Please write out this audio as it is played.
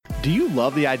Do you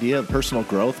love the idea of personal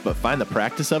growth but find the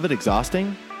practice of it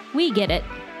exhausting? We get it.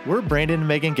 We're Brandon and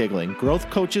Megan Giggling, growth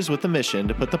coaches with the mission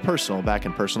to put the personal back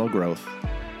in personal growth.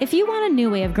 If you want a new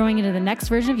way of growing into the next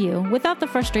version of you without the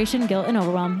frustration, guilt, and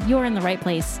overwhelm, you're in the right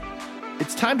place.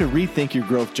 It's time to rethink your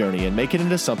growth journey and make it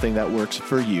into something that works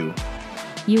for you.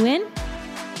 You in?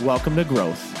 Welcome to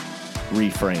Growth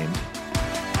Reframed.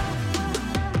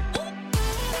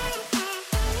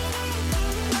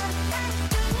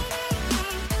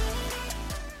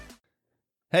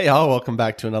 Hey y'all, welcome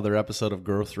back to another episode of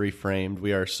Growth Reframed.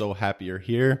 We are so happy you're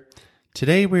here.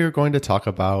 Today we are going to talk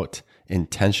about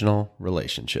intentional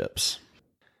relationships.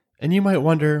 And you might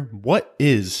wonder, what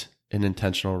is an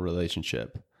intentional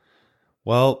relationship?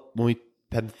 Well, when we've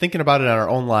been thinking about it in our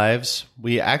own lives,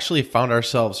 we actually found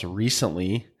ourselves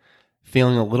recently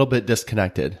feeling a little bit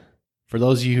disconnected. For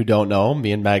those of you who don't know,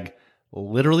 me and Meg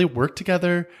literally work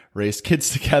together, raise kids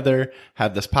together,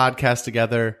 have this podcast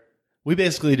together. We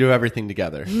basically do everything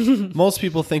together. Most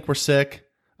people think we're sick.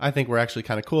 I think we're actually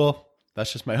kind of cool.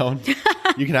 That's just my own.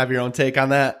 You can have your own take on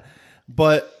that.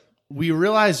 But we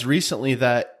realized recently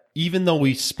that even though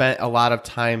we spent a lot of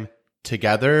time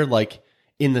together, like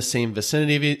in the same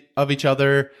vicinity of each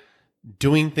other,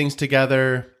 doing things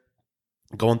together,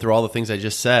 going through all the things I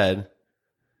just said,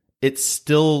 it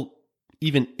still,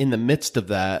 even in the midst of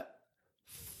that,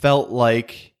 felt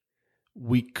like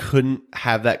we couldn't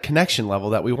have that connection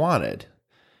level that we wanted.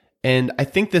 And I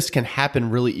think this can happen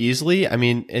really easily. I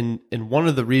mean, and one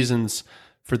of the reasons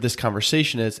for this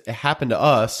conversation is it happened to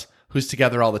us who's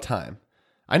together all the time.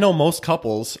 I know most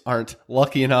couples aren't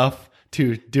lucky enough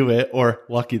to do it or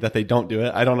lucky that they don't do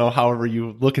it. I don't know however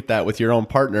you look at that with your own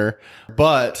partner,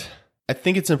 but I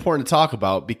think it's important to talk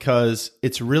about because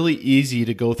it's really easy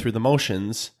to go through the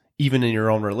motions, even in your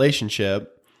own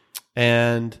relationship.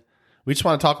 And we just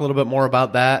want to talk a little bit more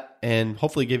about that and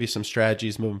hopefully give you some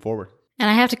strategies moving forward. And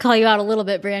I have to call you out a little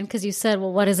bit, Brand, because you said,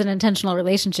 well, what is an intentional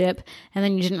relationship? And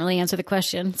then you didn't really answer the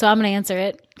question. So I'm going to answer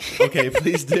it. Okay,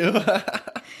 please do.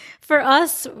 For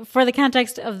us, for the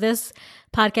context of this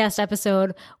podcast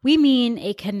episode, we mean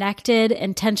a connected,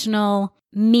 intentional,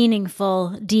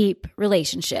 meaningful, deep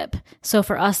relationship. So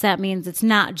for us, that means it's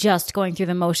not just going through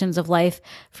the motions of life.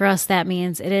 For us, that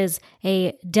means it is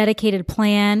a dedicated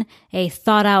plan, a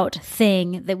thought out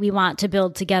thing that we want to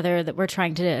build together, that we're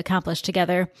trying to accomplish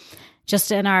together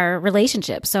just in our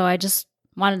relationship. So I just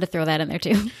wanted to throw that in there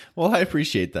too. Well, I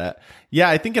appreciate that. Yeah,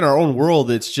 I think in our own world,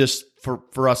 it's just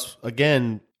for us,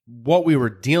 again, what we were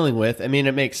dealing with. I mean,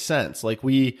 it makes sense. Like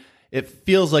it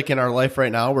feels like in our life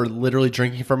right now, we're literally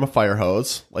drinking from a fire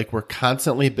hose. Like we're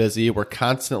constantly busy. We're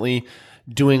constantly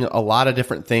doing a lot of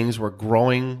different things. We're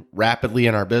growing rapidly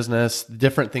in our business.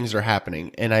 Different things are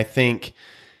happening. And I think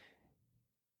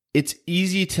it's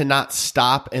easy to not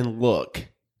stop and look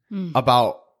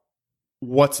about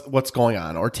what's going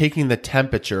on, or taking the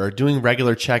temperature, or doing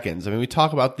regular check-ins. I mean, we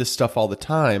talk about this stuff all the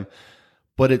time,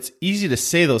 but it's easy to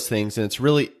say those things and it's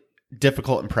really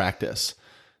difficult in practice.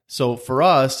 So for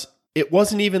us, it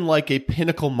wasn't even like a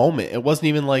pinnacle moment. It wasn't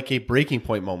even like a breaking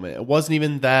point moment. It wasn't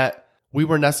even that we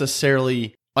were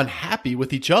necessarily unhappy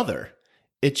with each other.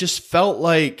 It just felt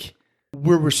like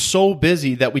we were so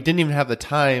busy that we didn't even have the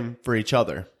time for each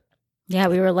other. Yeah,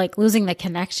 we were like losing the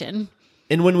connection.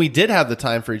 And when we did have the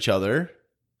time for each other,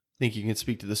 I think you can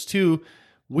speak to this too,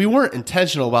 we weren't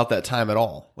intentional about that time at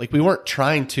all. Like we weren't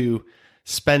trying to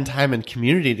spend time in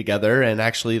community together and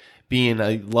actually be in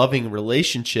a loving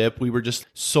relationship. We were just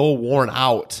so worn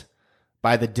out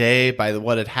by the day, by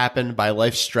what had happened, by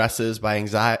life stresses, by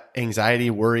anxiety,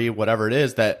 worry, whatever it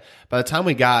is, that by the time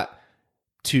we got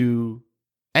to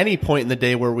any point in the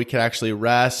day where we could actually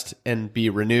rest and be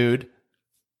renewed,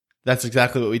 that's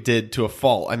exactly what we did to a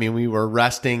fault. I mean, we were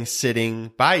resting,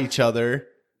 sitting by each other,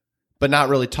 but not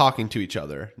really talking to each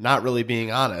other, not really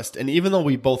being honest. And even though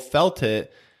we both felt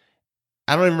it,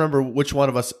 I don't even remember which one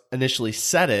of us initially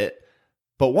said it,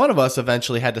 but one of us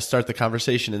eventually had to start the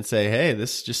conversation and say, hey,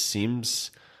 this just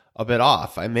seems a bit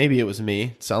off. Maybe it was me.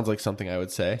 It sounds like something I would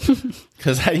say,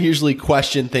 because I usually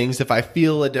question things. If I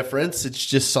feel a difference, it's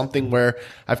just something where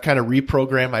I've kind of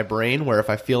reprogrammed my brain, where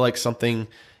if I feel like something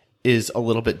is a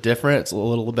little bit different, it's a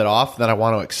little bit off, then I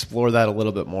want to explore that a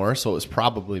little bit more. So it was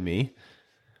probably me.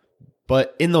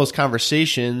 But in those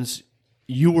conversations,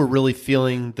 you were really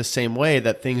feeling the same way,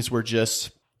 that things were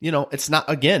just, it's not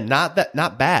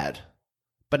bad,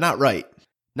 but not right.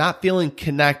 Not feeling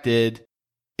connected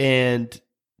and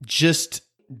just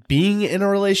being in a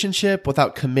relationship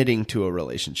without committing to a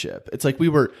relationship. It's like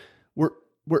we're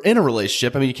in a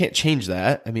relationship. I mean, you can't change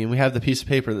that. I mean, we have the piece of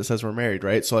paper that says we're married,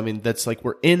 right? So, I mean, that's like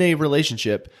we're in a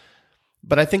relationship.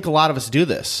 But I think a lot of us do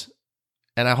this.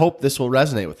 and I hope this will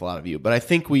resonate with a lot of you, but I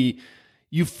think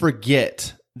you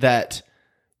forget that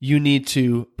you need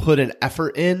to put an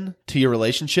effort in to your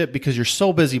relationship because you're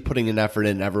so busy putting an effort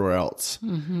in everywhere else.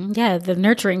 Mm-hmm. Yeah, the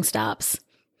nurturing stops.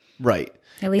 Right.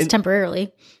 At least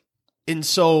temporarily. And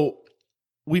so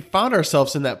we found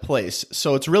ourselves in that place.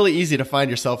 So it's really easy to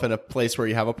find yourself in a place where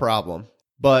you have a problem.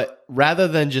 But rather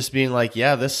than just being like,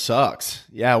 yeah, this sucks.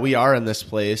 Yeah, we are in this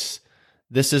place.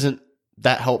 This isn't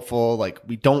that helpful. Like,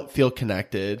 we don't feel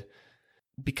connected.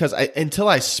 Because until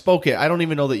I spoke it, I don't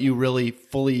even know that you really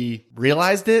fully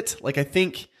realized it. Like, I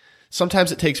think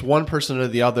sometimes it takes one person or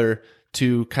the other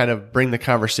to kind of bring the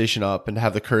conversation up and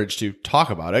have the courage to talk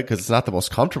about it, because it's not the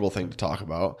most comfortable thing to talk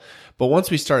about. But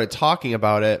once we started talking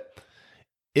about it,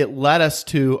 it led us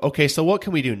to, okay, so what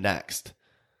can we do next?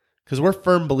 Because we're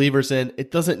firm believers in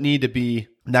it doesn't need to be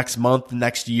next month,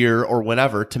 next year, or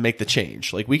whenever to make the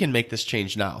change. Like, we can make this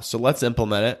change now. So let's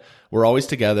implement it. We're always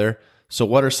together. So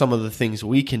what are some of the things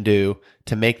we can do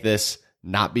to make this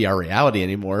not be our reality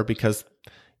anymore? Because,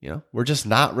 we're just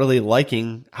not really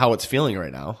liking how it's feeling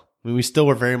right now. I mean, we still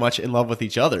were very much in love with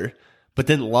each other, but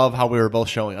didn't love how we were both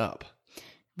showing up.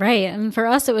 Right. And for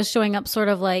us, it was showing up sort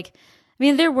of like,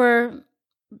 it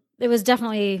was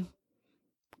definitely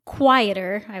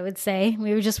quieter, I would say.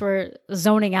 We were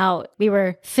zoning out. We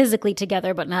were physically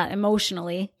together, but not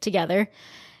emotionally together.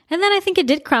 And then I think it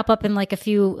did crop up in like a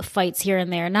few fights here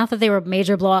and there. Not that they were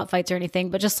major blowout fights or anything,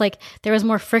 but just like there was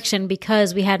more friction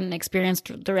because we hadn't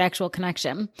experienced the actual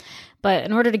connection. But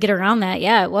in order to get around that,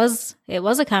 yeah, it was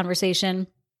a conversation.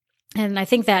 And I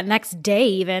think that next day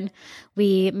even,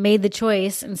 we made the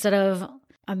choice, instead of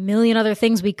a million other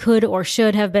things we could or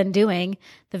should have been doing,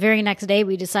 the very next day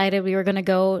we decided we were going to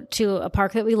go to a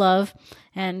park that we love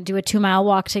and do a 2-mile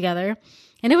walk together.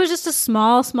 And it was just a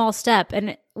small, small step.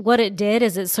 And what it did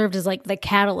is it served as like the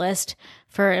catalyst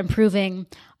for improving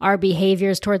our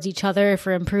behaviors towards each other,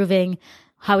 for improving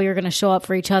how we were going to show up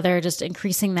for each other, just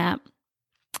increasing that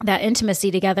intimacy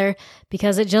together,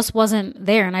 because it just wasn't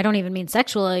there. And I don't even mean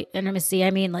sexual intimacy. I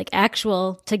mean like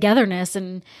actual togetherness.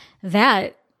 And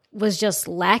that was just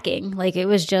lacking. Like, it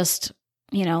was just,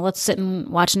 let's sit and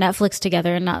watch Netflix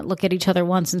together and not look at each other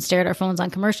once and stare at our phones on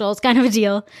commercials kind of a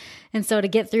deal. And so to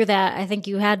get through that, I think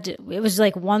it was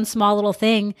like one small little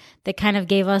thing that kind of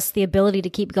gave us the ability to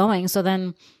keep going. So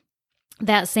then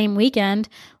that same weekend,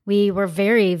 we were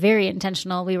very, very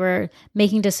intentional. We were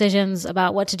making decisions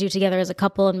about what to do together as a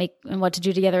couple and what to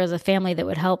do together as a family that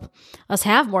would help us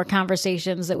have more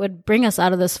conversations that would bring us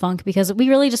out of this funk, because we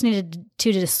really just needed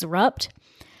to disrupt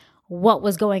what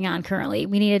was going on currently.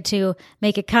 We needed to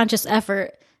make a conscious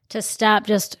effort to stop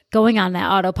just going on that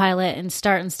autopilot and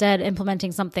start instead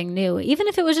implementing something new. Even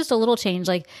if it was just a little change,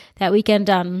 like that weekend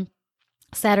on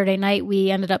Saturday night,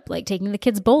 we ended up like taking the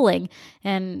kids bowling,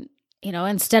 and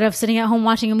instead of sitting at home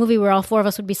watching a movie where all 4 of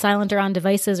us would be silent or on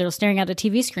devices or staring at a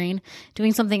TV screen,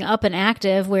 doing something up and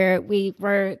active where we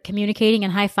were communicating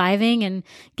and high-fiving and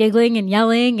giggling and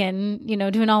yelling and,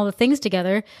 doing all the things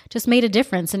together just made a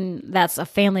difference. And that's a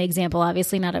family example,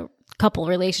 obviously not a couple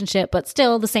relationship, but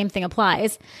still the same thing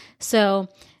applies. So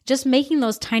just making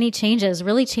those tiny changes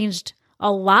really changed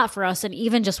a lot for us. And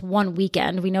even just one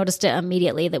weekend, we noticed it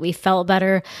immediately that we felt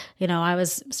better. I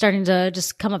was starting to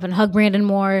just come up and hug Brandon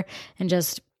more and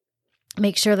just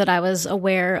make sure that I was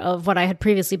aware of what I had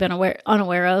previously been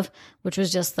unaware of, which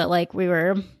was just that like we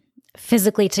were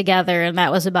physically together and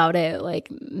that was about it. Like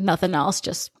nothing else,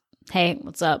 just, hey,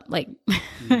 what's up? Like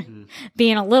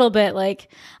being a little bit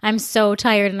like, I'm so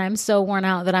tired and I'm so worn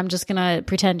out that I'm just going to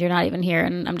pretend you're not even here.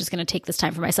 And I'm just going to take this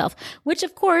time for myself, which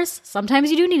of course,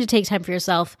 sometimes you do need to take time for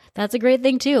yourself. That's a great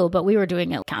thing too, but we were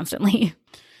doing it constantly.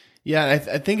 Yeah.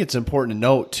 I think it's important to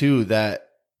note too, that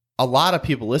a lot of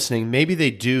people listening, maybe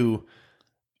they do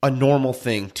a normal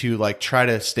thing to like try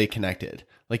to stay connected.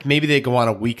 Like maybe they go on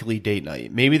a weekly date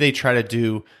night. Maybe they try to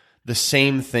do the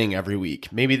same thing every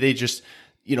week. Maybe they just,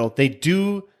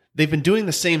 they've been doing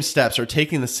the same steps or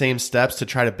taking the same steps to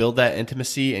try to build that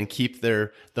intimacy and keep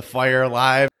the fire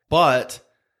alive. But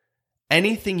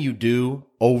anything you do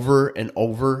over and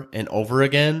over and over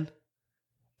again,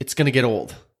 it's going to get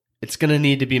old. It's going to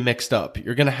need to be mixed up.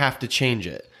 You're going to have to change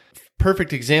it.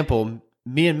 Perfect example,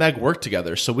 me and Meg work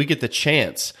together, so we get the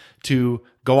chance to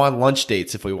go on lunch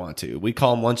dates if we want to. We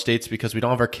call them lunch dates because we don't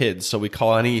have our kids, so we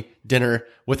call any dinner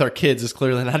with our kids is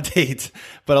clearly not a date.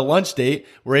 But a lunch date,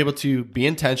 we're able to be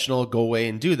intentional, go away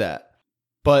and do that.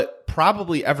 But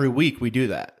probably every week we do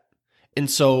that. And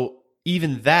so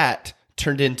even that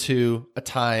turned into a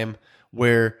time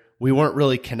where we weren't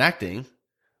really connecting.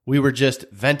 We were just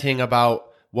venting about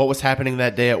what was happening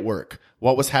that day at work,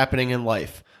 what was happening in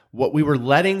life. What we were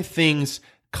letting things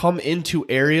come into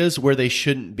areas where they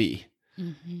shouldn't be.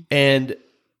 And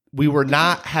we were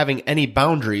not having any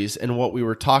boundaries in what we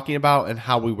were talking about and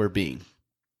how we were being.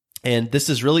 And this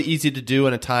is really easy to do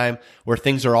in a time where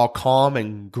things are all calm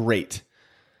and great.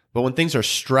 But when things are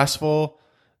stressful,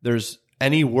 there's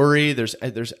any worry,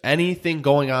 there's anything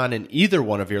going on in either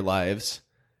one of your lives,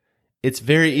 it's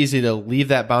very easy to leave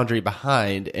that boundary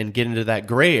behind and get into that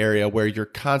gray area where you're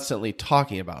constantly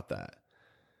talking about that.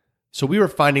 So we were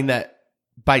finding that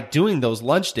by doing those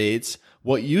lunch dates,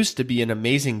 what used to be an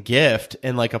amazing gift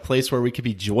and like a place where we could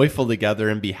be joyful together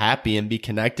and be happy and be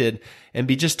connected and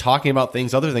be just talking about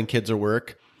things other than kids or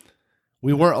work,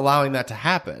 we weren't allowing that to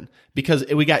happen because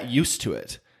we got used to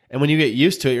it. And when you get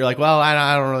used to it, you're like, well,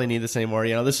 I don't really need this anymore.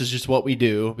 You know, this is just what we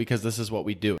do because this is what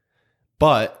we do.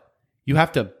 But you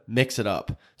have to mix it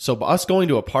up. So us going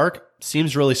to a park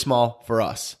seems really small for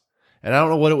us. And I don't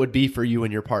know what it would be for you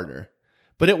and your partner.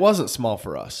 But it wasn't small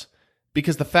for us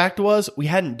because the fact was we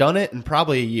hadn't done it in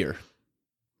probably a year.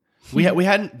 We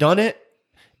hadn't done it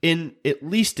in at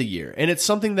least a year. And it's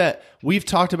something that we've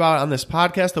talked about on this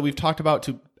podcast, that we've talked about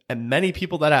to many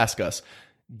people that ask us.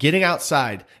 Getting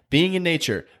outside, being in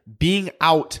nature, being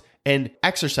out and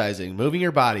exercising, moving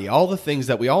your body, all the things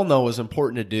that we all know is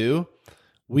important to do,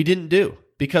 we didn't do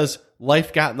because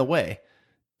life got in the way.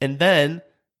 And then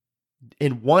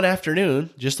in one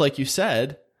afternoon, just like you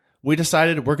said, we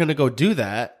decided we're going to go do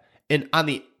that. And on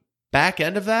the back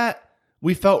end of that,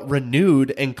 we felt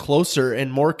renewed and closer and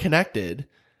more connected.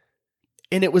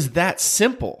 And it was that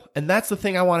simple. And that's the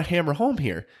thing I want to hammer home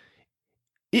here.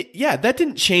 That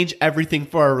didn't change everything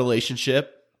for our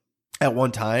relationship at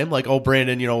one time. Like, oh,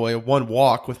 Brandon, one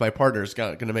walk with my partner is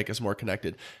going to make us more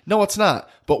connected. No, it's not.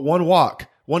 But one walk,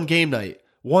 one game night,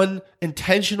 one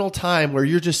intentional time where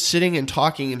you're just sitting and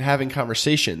talking and having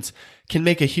conversations can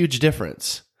make a huge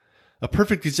difference. A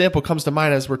perfect example comes to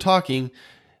mind as we're talking.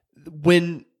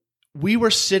 When we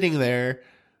were sitting there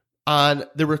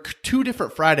there were 2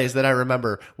 different Fridays that I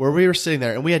remember where we were sitting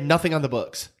there and we had nothing on the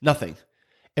books, nothing.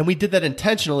 And we did that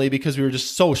intentionally because we were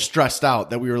just so stressed out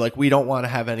that we were like, we don't want to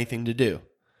have anything to do.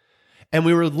 And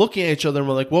we were looking at each other and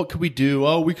we're like, what could we do?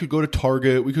 Oh, we could go to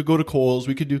Target. We could go to Kohl's.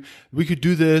 We could do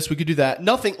this. We could do that.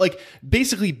 Nothing, like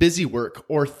basically busy work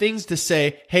or things to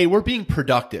say, hey, we're being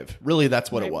productive. Really,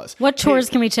 that's what it was. What chores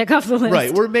can we check off the list?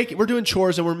 Right. We're doing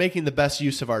chores and we're making the best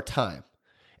use of our time.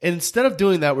 And instead of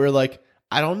doing that, we were like,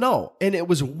 I don't know. And it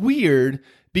was weird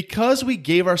because we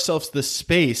gave ourselves the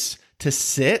space to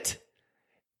sit.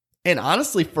 And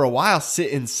honestly, for a while,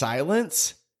 sit in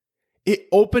silence. It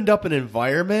opened up an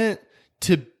environment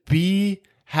to be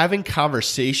having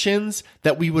conversations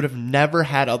that we would have never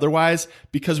had otherwise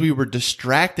because we were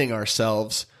distracting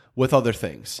ourselves with other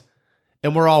things.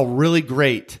 And we're all really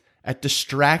great at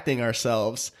distracting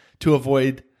ourselves to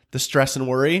avoid the stress and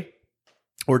worry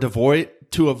or to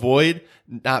avoid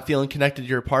not feeling connected to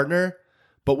your partner.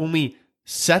 But when we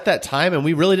set that time, and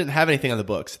we really didn't have anything on the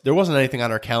books. There wasn't anything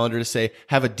on our calendar to say,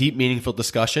 have a deep, meaningful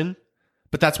discussion.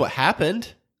 But that's what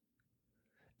happened.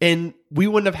 And we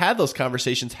wouldn't have had those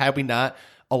conversations had we not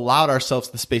allowed ourselves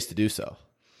the space to do so.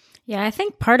 Yeah, I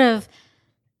think part of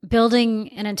building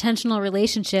an intentional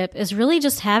relationship is really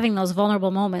just having those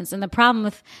vulnerable moments. And the problem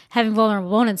with having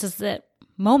vulnerable moments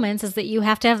is that you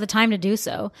have to have the time to do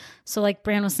so. So like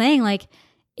Brand was saying, like,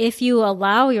 if you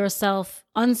allow yourself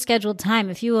unscheduled time,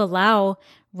 if you allow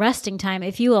resting time,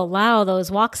 if you allow those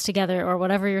walks together or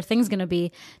whatever your thing's going to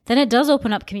be, then it does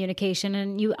open up communication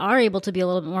and you are able to be a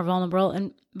little bit more vulnerable.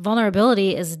 And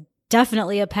vulnerability is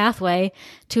definitely a pathway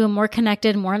to a more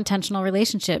connected, more intentional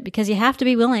relationship because you have to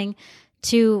be willing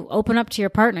to open up to your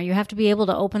partner. You have to be able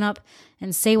to open up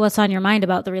and say what's on your mind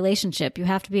about the relationship. You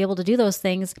have to be able to do those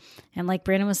things. And like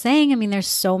Brandon was saying, I mean, there's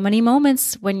so many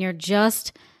moments when you're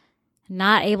just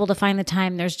not able to find the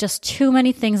time. There's just too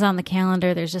many things on the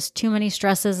calendar. There's just too many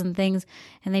stresses and things,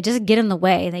 and they just get in the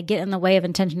way. They get in the way of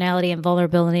intentionality and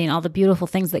vulnerability and all the beautiful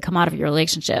things that come out of your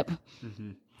relationship.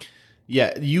 Mm-hmm.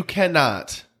 Yeah, you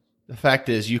cannot. The fact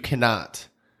is, you cannot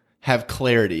have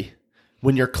clarity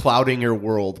when you're clouding your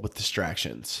world with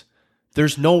distractions.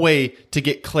 There's no way to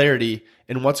get clarity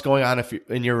in what's going on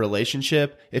in your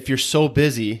relationship if you're so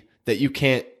busy that you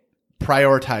can't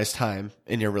prioritize time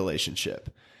in your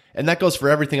relationship. And that goes for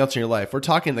everything else in your life. We're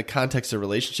talking in the context of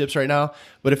relationships right now,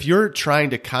 but if you're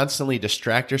trying to constantly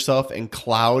distract yourself and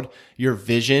cloud your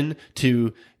vision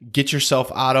to get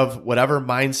yourself out of whatever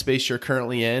mind space you're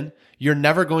currently in, you're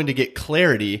never going to get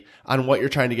clarity on what you're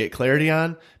trying to get clarity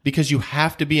on because you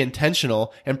have to be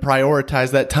intentional and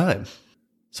prioritize that time.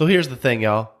 So here's the thing,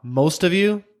 y'all. Most of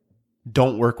you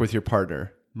don't work with your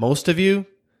partner. Most of you,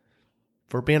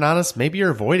 if we're being honest, maybe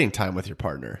you're avoiding time with your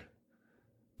partner.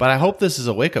 But I hope this is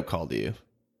a wake-up call to you,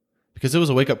 because it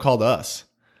was a wake-up call to us.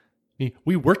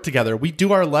 We work together. We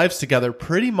do our lives together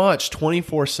pretty much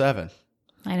 24/7.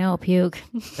 I know, puke.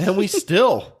 And we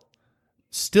still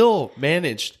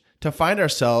managed to find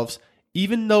ourselves,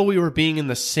 even though we were being in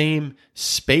the same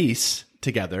space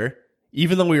together,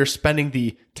 even though we were spending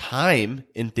the time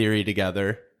in theory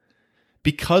together,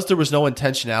 because there was no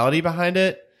intentionality behind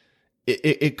it,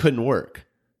 it couldn't work.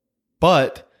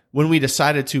 But when we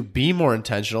decided to be more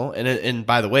intentional, and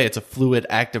by the way, it's a fluid,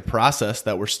 active process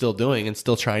that we're still doing and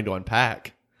still trying to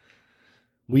unpack,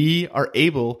 we are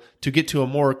able to get to a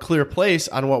more clear place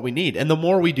on what we need. And the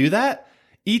more we do that,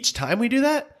 each time we do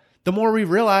that, the more we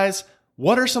realize,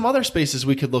 what are some other spaces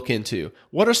we could look into?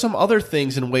 What are some other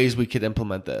things and ways we could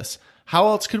implement this? How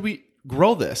else could we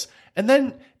grow this? And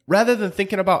then rather than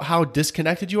thinking about how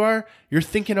disconnected you are, you're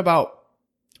thinking about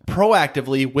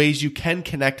proactively ways you can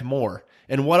connect more.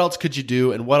 And what else could you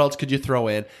do? And what else could you throw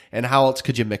in? And how else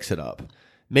could you mix it up?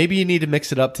 Maybe you need to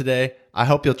mix it up today. I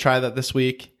hope you'll try that this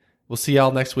week. We'll see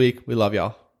y'all next week. We love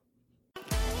y'all.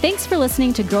 Thanks for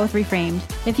listening to Growth Reframed.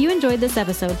 If you enjoyed this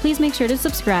episode, please make sure to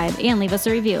subscribe and leave us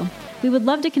a review. We would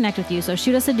love to connect with you, so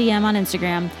shoot us a DM on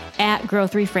Instagram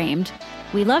 @Growth Reframed.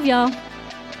 We love y'all.